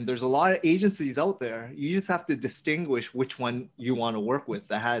that. And there's a lot of agencies out there. You just have to distinguish which one you want to work with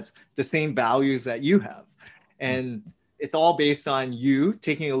that has the same values that you have. And it's all based on you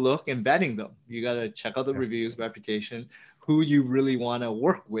taking a look and vetting them. You got to check out the reviews, reputation, who you really want to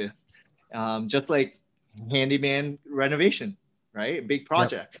work with. Just like handyman renovation, right? Big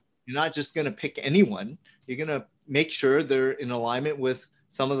project. Yep. You're not just going to pick anyone. You're going to make sure they're in alignment with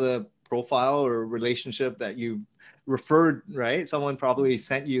some of the profile or relationship that you referred, right? Someone probably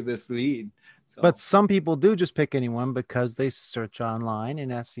sent you this lead. So. But some people do just pick anyone because they search online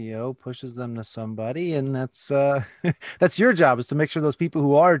and SEO pushes them to somebody. And that's that's your job, is to make sure those people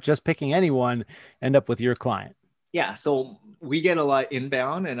who are just picking anyone end up with your client. Yeah. So we get a lot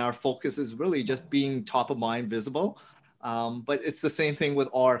inbound, and our focus is really just being top of mind, visible. But it's the same thing with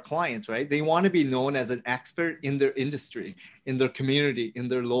our clients, right? They want to be known as an expert in their industry, in their community, in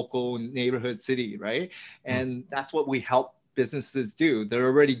their local neighborhood, city, right? And that's what we help businesses do. They're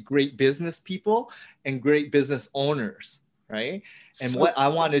already great business people and great business owners, right? And what I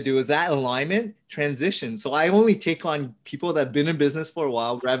want to do is that alignment transition. So I only take on people that have been in business for a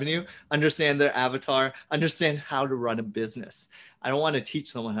while, revenue, understand their avatar, understand how to run a business. I don't want to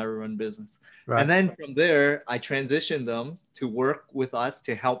teach someone how to run business. Right. And then from there, I transition them to work with us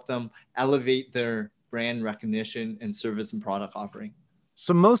to help them elevate their brand recognition and service and product offering.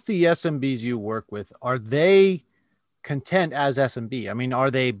 So most of the SMBs you work with, are they content as SMB? I mean, are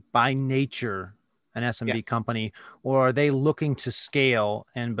they by nature an SMB company, or are they looking to scale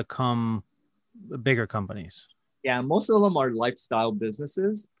and become bigger companies? Yeah, most of them are lifestyle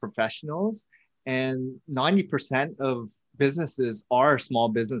businesses, professionals, and 90% of businesses are small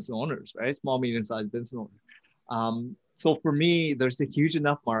business owners, right? Small, medium-sized business owners. So for me, there's a huge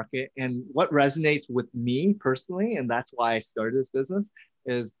enough market. And what resonates with me personally, and that's why I started this business,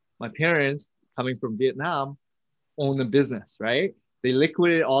 is my parents coming from Vietnam own a business, right? They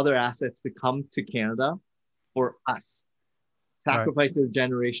liquidated all their assets to come to Canada for us, sacrifice a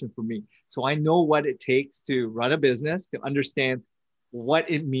generation for me. So I know what it takes to run a business, to understand what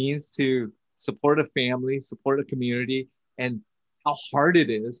it means to support a family, support a community, and how hard it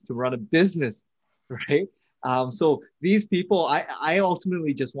is to run a business, right? So these people, I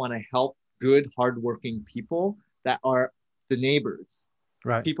ultimately just want to help good, hardworking people that are the neighbors,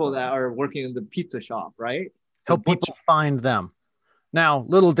 right? People that are working in the pizza shop, right? Help people find them. Now,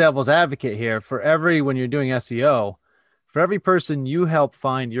 little devil's advocate here, when you're doing SEO, for every person you help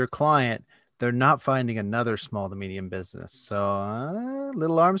find your client, they're not finding another small to medium business. So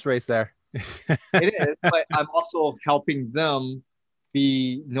little arms race there. It is, but I'm also helping them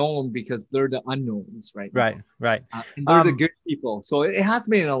be known because they're the unknowns, right? Right. And they're the good people. So it has to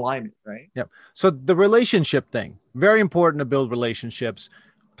be in alignment, right? Yep. So the relationship thing, very important to build relationships.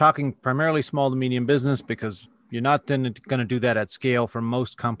 Talking primarily small to medium business, because you're not then going to do that at scale for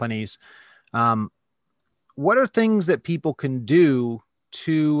most companies. What are things that people can do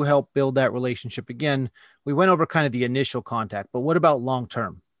to help build that relationship? Again, we went over kind of the initial contact, but what about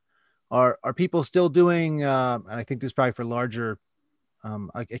long-term? Are people still doing, and I think this is probably for larger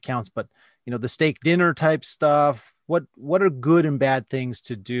accounts, but the steak dinner type stuff? What are good and bad things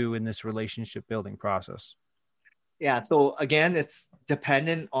to do in this relationship building process? Yeah. So again, it's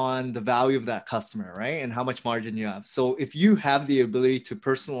dependent on the value of that customer, right? And how much margin you have. So if you have the ability to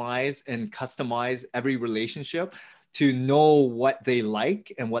personalize and customize every relationship to know what they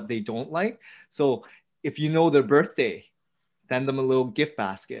like and what they don't like. So if you know their birthday, send them a little gift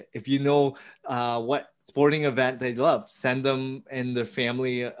basket. If you know what sporting event they love, send them and their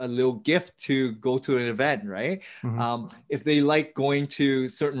family a little gift to go to an event, right? Mm-hmm. If they like going to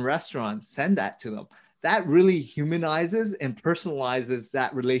certain restaurants, send that to them. That really humanizes and personalizes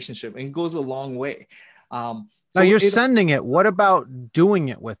that relationship and goes a long way. Now you're sending it. What about doing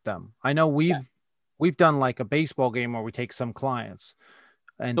it with them? I know we've done like a baseball game where we take some clients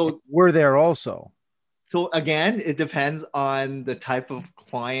and we're there also. So again, it depends on the type of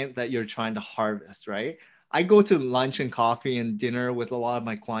client that you're trying to harvest, right? I go to lunch and coffee and dinner with a lot of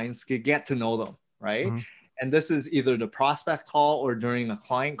my clients to get to know them, right? Mm-hmm. And this is either the prospect call or during a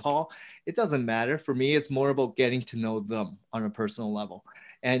client call. It doesn't matter. For me, it's more about getting to know them on a personal level.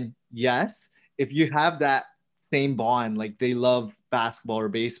 And yes, if you have that same bond, like they love basketball or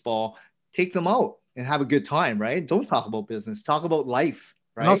baseball, take them out and have a good time, right? Don't talk about business, talk about life,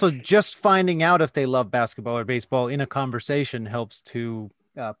 right? And also just finding out if they love basketball or baseball in a conversation helps to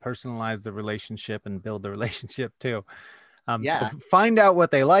personalize the relationship and build the relationship too. So find out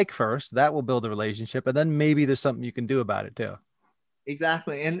what they like first. That will build a relationship. And then maybe there's something you can do about it too.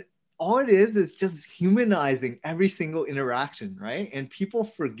 Exactly. And all it is just humanizing every single interaction, right? And people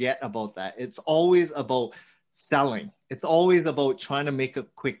forget about that. It's always about selling. It's always about trying to make a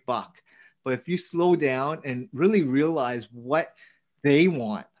quick buck. But if you slow down and really realize what they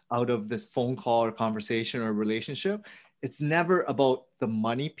want out of this phone call or conversation or relationship, it's never about the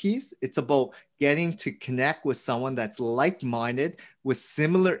money piece. It's about getting to connect with someone that's like-minded with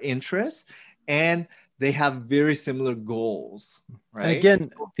similar interests, and they have very similar goals, right? And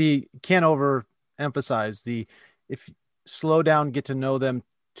again, can't overemphasize if slow down, get to know them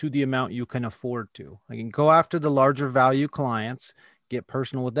to the amount you can afford to. I can go after the larger value clients, get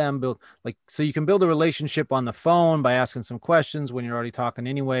personal with them, so you can build a relationship on the phone by asking some questions when you're already talking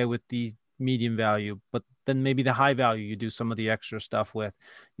anyway with the medium value, but then maybe the high value, you do some of the extra stuff with,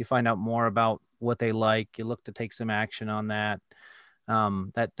 you find out more about what they like. You look to take some action on that,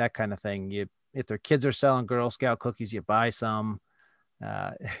 that kind of thing. If their kids are selling Girl Scout cookies, you buy some.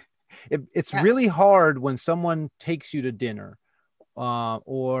 It's really hard when someone takes you to dinner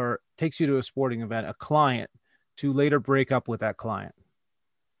or takes you to a sporting event, a client, to later break up with that client.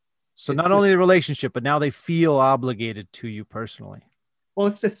 So It's not only the relationship, but now they feel obligated to you personally. Well,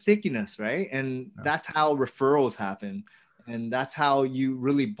 it's the stickiness, right? And Yeah. that's how referrals happen. And that's how you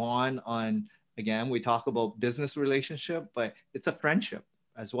really bond on, again, we talk about business relationship, but it's a friendship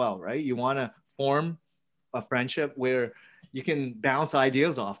as well, right? You want to form a friendship where you can bounce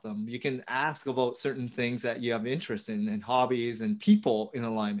ideas off them. You can ask about certain things that you have interest in and hobbies and people in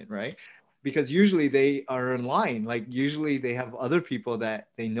alignment, right? Because usually they are in line. Like usually they have other people that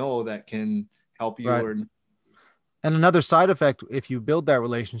they know that can help you Right. or And another side effect, if you build that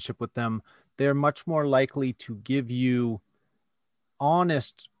relationship with them, they're much more likely to give you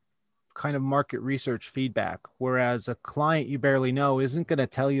honest kind of market research feedback. Whereas a client you barely know isn't going to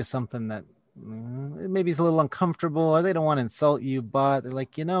tell you something that maybe is a little uncomfortable, or they don't want to insult you, but they're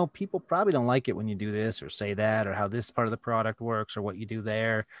like, people probably don't like it when you do this or say that, or how this part of the product works or what you do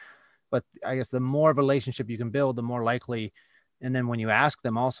there. But I guess the more of a relationship you can build, the more likely. And then when you ask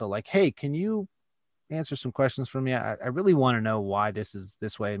them also like, hey, can you answer some questions for me? I really want to know why this is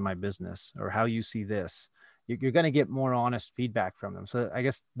this way in my business or how you see this. You're going to get more honest feedback from them. So I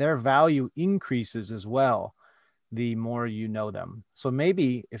guess their value increases as well the more you know them. So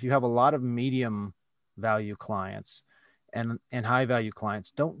maybe if you have a lot of medium value clients and high value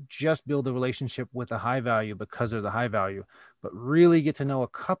clients, don't just build a relationship with a high value because they're the high value, but really get to know a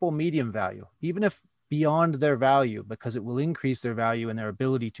couple medium value, even if beyond their value, because it will increase their value and their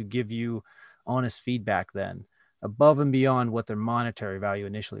ability to give you honest feedback then above and beyond what their monetary value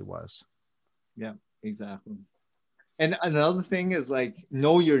initially was. Yeah, exactly. And another thing is like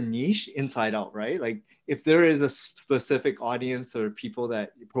know your niche inside out, right? Like if there is a specific audience or people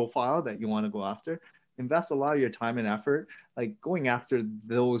that you profile that you want to go after, invest a lot of your time and effort, like going after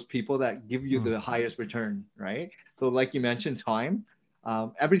those people that give you the highest return, right? So like you mentioned, time,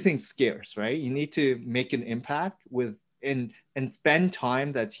 everything's scarce, right? You need to make an impact with and spend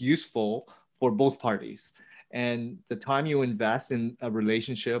time that's useful for both parties. And the time you invest in a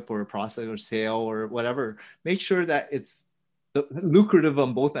relationship or a process or sale or whatever, make sure that it's lucrative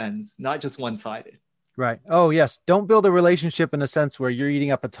on both ends, not just one-sided. Right. Oh, yes. Don't build a relationship in a sense where you're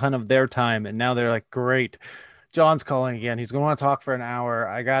eating up a ton of their time. And now they're like, great, John's calling again. He's going to want to talk for an hour.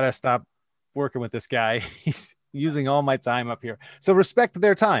 I got to stop working with this guy. He's using all my time up here. So respect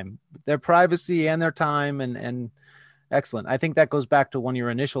their time, their privacy and their time. And excellent. I think that goes back to one of your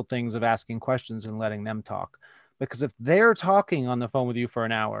initial things of asking questions and letting them talk. Because if they're talking on the phone with you for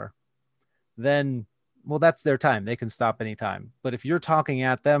an hour, then, well, that's their time. They can stop anytime. But if you're talking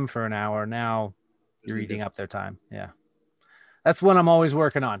at them for an hour, now you're eating up their time. Yeah. That's what I'm always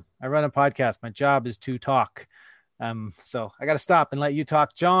working on. I run a podcast. My job is to talk. So I got to stop and let you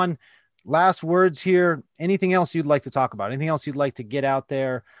talk. John, last words here. Anything else you'd like to talk about? Anything else you'd like to get out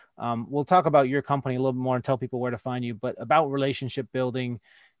there? We'll talk about your company a little bit more and tell people where to find you, but about relationship building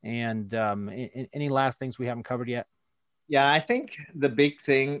and any last things we haven't covered yet? Yeah, I think the big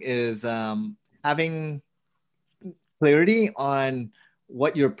thing is having clarity on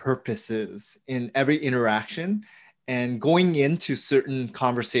what your purpose is in every interaction and going into certain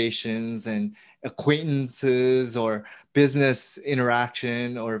conversations and acquaintances or business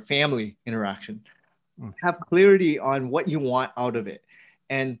interaction or family interaction. Have clarity on what you want out of it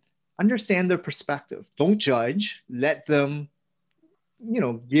and understand their perspective. Don't judge, let them,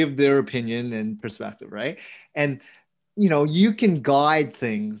 give their opinion and perspective, right? And, you can guide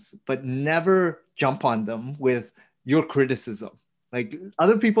things, but never jump on them with your criticism. Like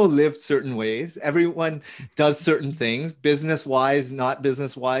other people live certain ways. Everyone does certain things, business wise, not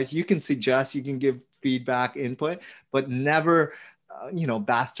business wise. You can suggest, you can give feedback, input, but never,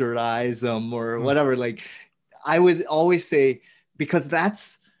 bastardize them or whatever. Like I would always say, because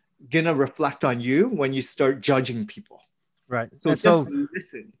that's going to reflect on you when you start judging people. Right. So just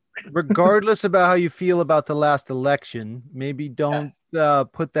listen. Regardless about how you feel about the last election, maybe don't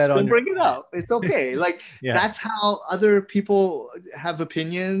put that on. Don't bring it up. It's okay. Like that's how other people have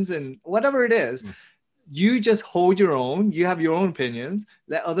opinions and whatever it is. You just hold your own. You have your own opinions.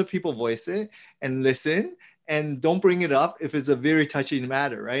 Let other people voice it and listen. And don't bring it up if it's a very touchy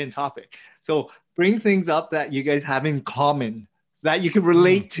matter, right? And topic. So bring things up that you guys have in common that you can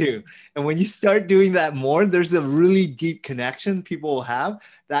relate to. And when you start doing that more, there's a really deep connection people will have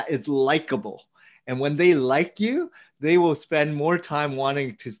that is likable. And when they like you, they will spend more time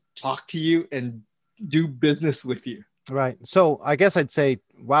wanting to talk to you and do business with you. Right. So I guess I'd say,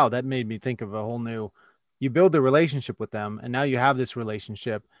 wow, that made me think of a whole new, you build a relationship with them and now you have this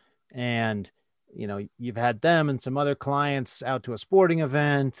relationship and, you've had them and some other clients out to a sporting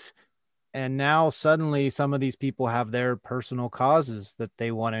event. And now suddenly some of these people have their personal causes that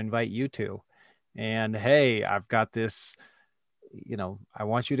they want to invite you to. And hey, I've got this I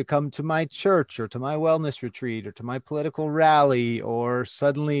want you to come to my church or to my wellness retreat or to my political rally, or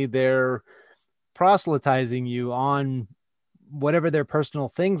suddenly they're proselytizing you on whatever their personal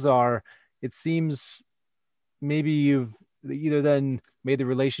things are, it seems maybe you've either then made the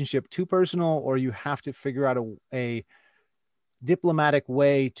relationship too personal, or you have to figure out a diplomatic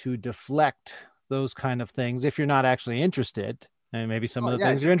way to deflect those kind of things if you're not actually interested. And maybe some of the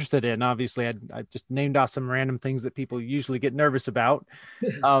things you're interested in. Obviously, I just named off some random things that people usually get nervous about.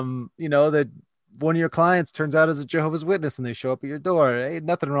 That one of your clients turns out as a Jehovah's Witness and they show up at your door. Ain't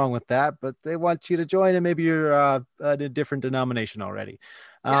nothing wrong with that, but they want you to join, and maybe you're in a different denomination already.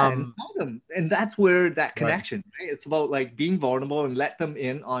 And that's where that connection, right? It's about like being vulnerable and let them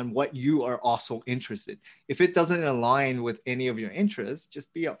in on what you are also interested. If it doesn't align with any of your interests,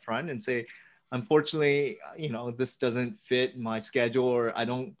 just be upfront and say, unfortunately, this doesn't fit my schedule, or I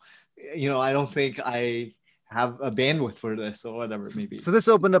don't think I have a bandwidth for this, or whatever it may be. So this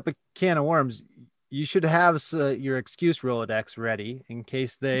opened up a can of worms. You should have your excuse Rolodex ready in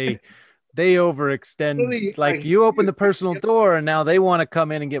case they overextend. Really, like you open the personal door and now they want to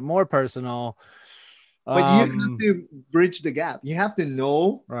come in and get more personal. But you have to bridge the gap. You have to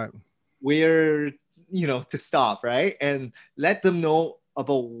know where, to stop, right? And let them know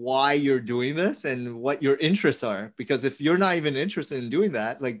about why you're doing this and what your interests are. Because if you're not even interested in doing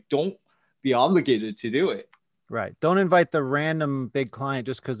that, like, don't be obligated to do it. Right. Don't invite the random big client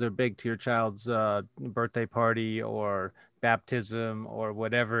just because they're big to your child's birthday party or baptism or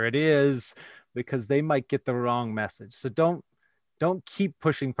whatever it is, because they might get the wrong message. So don't keep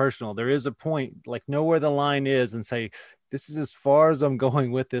pushing personal. There is a point, like, know where the line is and say, this is as far as I'm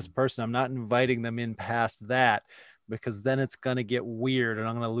going with this person. I'm not inviting them in past that, because then it's going to get weird and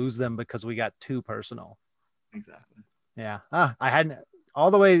I'm going to lose them because we got too personal. Exactly. Yeah. I hadn't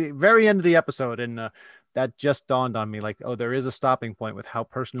all the way very end of the episode, and that just dawned on me, like, oh, there is a stopping point with how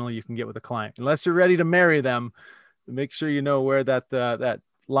personal you can get with a client. Unless you're ready to marry them, make sure you know where that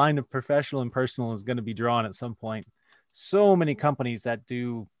line of professional and personal is going to be drawn at some point. So many companies that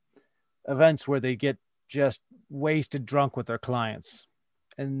do events where they get just wasted drunk with their clients,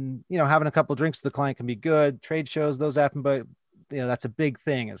 and having a couple of drinks with the client can be good. Trade shows, those happen, but that's a big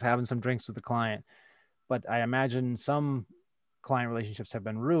thing, is having some drinks with the client. But I imagine some client relationships have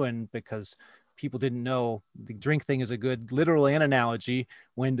been ruined because people didn't know the drink thing is a good literal and analogy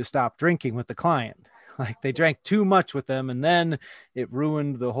when to stop drinking with the client. Like, they drank too much with them and then it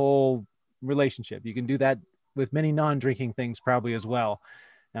ruined the whole relationship. You can do that with many non-drinking things probably as well,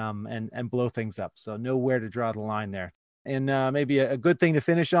 and blow things up. So know where to draw the line there. And maybe a good thing to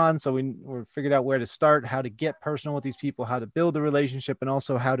finish on. So we're figured out where to start, how to get personal with these people, how to build a relationship, and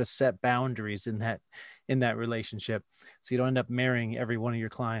also how to set boundaries in that relationship, so you don't end up marrying every one of your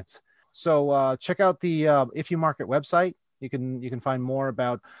clients. So check out the If You Market website. You can find more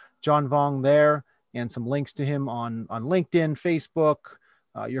about John Vuong there, and some links to him on LinkedIn, Facebook,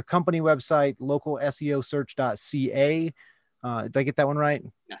 your company website, localseosearch.ca. Did I get that one right?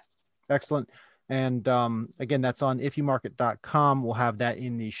 Yes. Excellent. And again, that's on ifyoumarket.com. We'll have that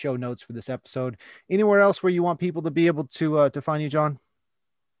in the show notes for this episode. Anywhere else where you want people to be able to find you, John?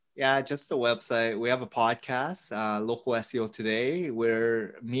 Yeah, just the website. We have a podcast, Local SEO Today,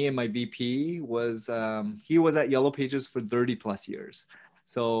 where me and my VP he was at Yellow Pages for 30 plus years.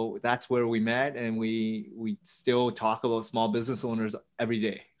 So that's where we met, and we still talk about small business owners every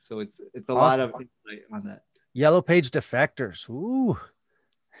day. So it's a lot of insight on that. Yellow Page Defectors. Ooh.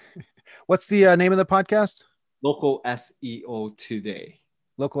 What's the name of the podcast? Local SEO Today.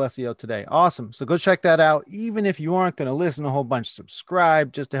 Local SEO Today. Awesome. So go check that out. Even if you aren't going to listen a whole bunch,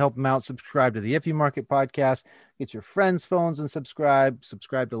 subscribe just to help them out. Subscribe to the If You Market podcast. Get your friends' phones and subscribe.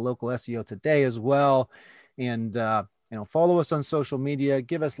 Subscribe to Local SEO Today as well. And, follow us on social media.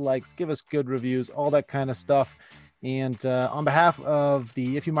 Give us likes. Give us good reviews. All that kind of stuff. And on behalf of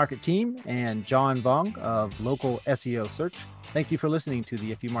the If You Market team and John Vuong of Local SEO Search, thank you for listening to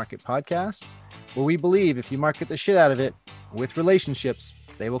the If You Market podcast, where we believe if you market the shit out of it with relationships,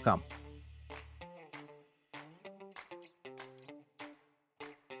 they will come.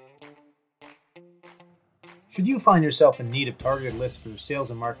 Should you find yourself in need of targeted lists for your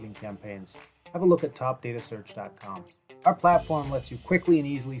sales and marketing campaigns, have a look at topdatasearch.com. Our platform lets you quickly and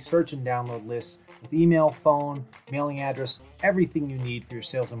easily search and download lists with email, phone, mailing address, everything you need for your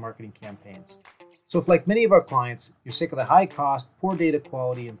sales and marketing campaigns. So if, like many of our clients, you're sick of the high cost, poor data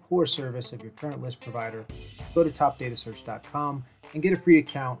quality, and poor service of your current list provider, go to topdatasearch.com and get a free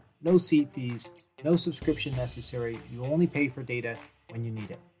account, no seat fees, no subscription necessary. You only pay for data when you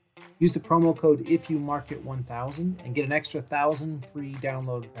need it. Use the promo code IFYOUMARKET1000 and get an extra 1,000 free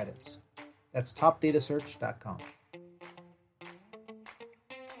download credits. That's topdatasearch.com.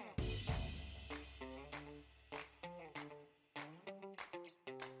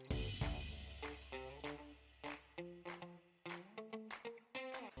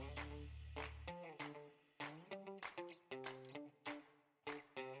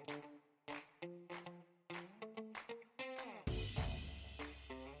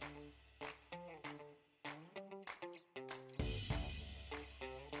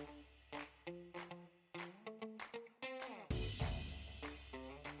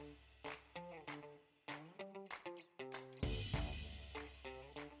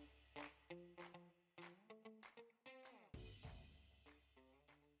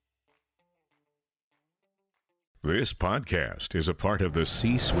 This podcast is a part of the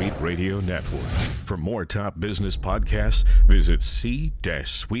C-Suite Radio Network. For more top business podcasts, visit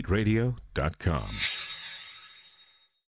c-suiteradio.com.